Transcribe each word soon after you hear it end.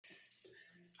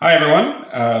Hi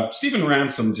everyone. Stephen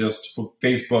Ransom just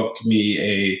Facebooked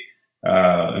me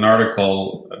an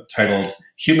article titled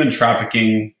 "Human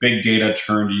Trafficking: Big Data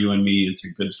Turned You and Me into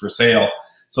Goods for Sale."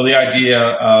 So the idea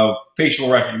of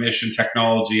facial recognition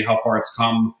technology, how far it's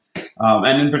come,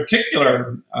 and in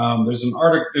particular,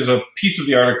 there's a piece of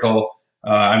the article.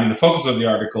 The focus of the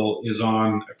article is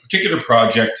on a particular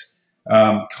project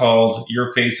called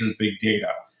 "Your Face is Big Data."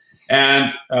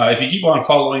 And if you keep on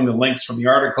following the links from the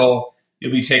article,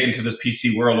 you'll be taken to this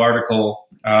PC World article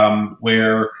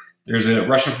where there's a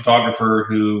Russian photographer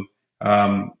who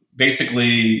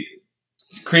basically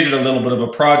created a little bit of a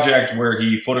project where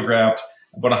he photographed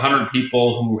about 100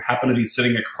 people who happened to be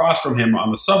sitting across from him on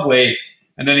the subway,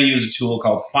 and then he used a tool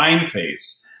called Find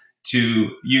Face to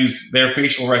use their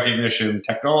facial recognition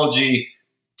technology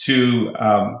to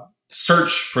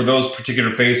search for those particular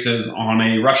faces on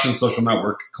a Russian social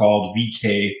network called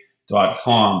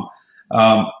VK.com.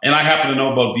 And I happen to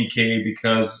know about VK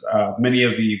because many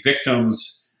of the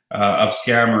victims of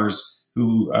scammers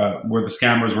who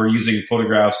were using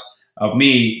photographs of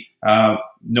me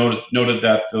noted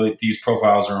that these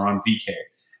profiles are on VK,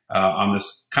 on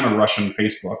this kind of Russian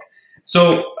Facebook.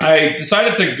 So I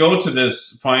decided to go to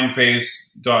this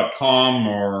findface.com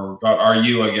or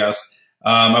 .ru, I guess.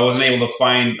 I wasn't able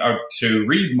to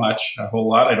read much, a whole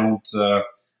lot.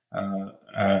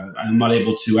 I'm not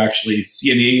able to actually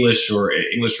see any English or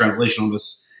English translation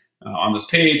on this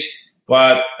page,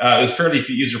 but it was fairly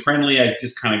user friendly. I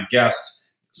just kind of guessed.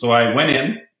 So I went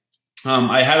in.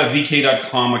 I had a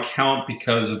VK.com account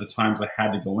because of the times I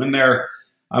had to go in there.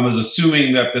 I was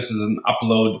assuming that this is an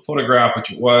upload photograph,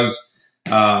 which it was.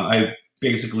 I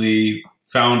basically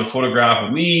found a photograph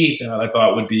of me that I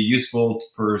thought would be useful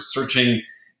for searching,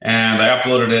 and I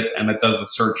uploaded it, and it does the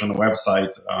search on the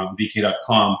website,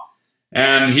 VK.com.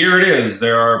 And here it is.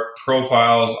 There are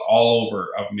profiles all over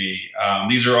of me.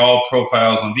 These are all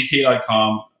profiles on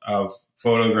VK.com of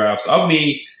photographs of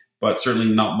me, but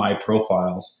certainly not my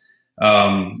profiles.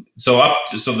 I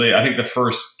think the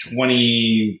first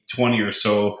 20 or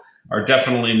so are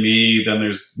definitely me. Then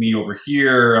there's me over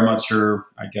here. I'm not sure.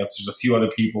 I guess there's a few other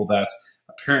people that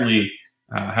apparently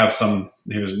have some.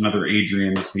 There's another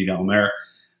Adrian. That's me down there.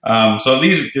 So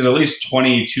there's at least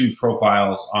 22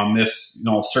 profiles on this,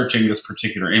 searching this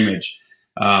particular image.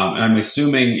 And I'm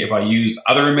assuming if I used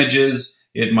other images,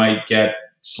 it might get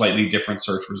slightly different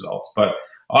search results. But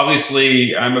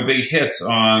obviously, I'm a big hit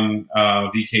on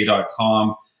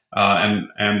VK.com,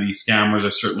 and the scammers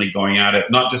are certainly going at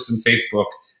it, not just in Facebook,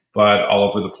 but all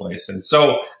over the place. And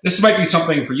so this might be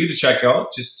something for you to check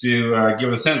out, just to give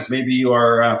it a sense. Maybe you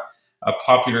are a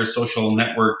popular social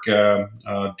network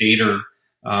dater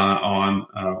on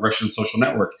Russian social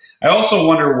network. I also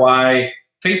wonder why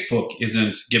Facebook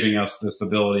isn't giving us this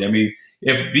ability. I mean,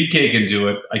 if VK can do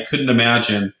it, I couldn't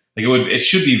imagine. It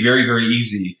should be very, very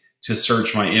easy to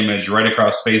search my image right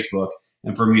across Facebook,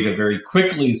 and for me to very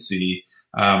quickly see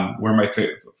where my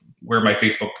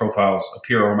Facebook profiles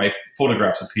appear, or my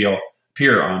photographs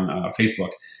appear on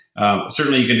Facebook.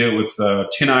 Certainly, you can do it with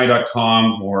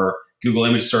tineye.com or Google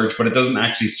image search, but it doesn't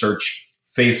actually search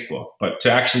Facebook. But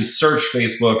to actually search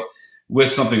Facebook with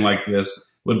something like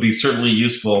this would be certainly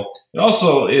useful. It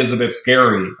also is a bit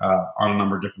scary on a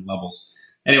number of different levels.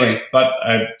 Anyway, thought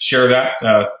I'd share that.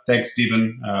 Thanks,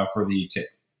 Stephen, for the tip.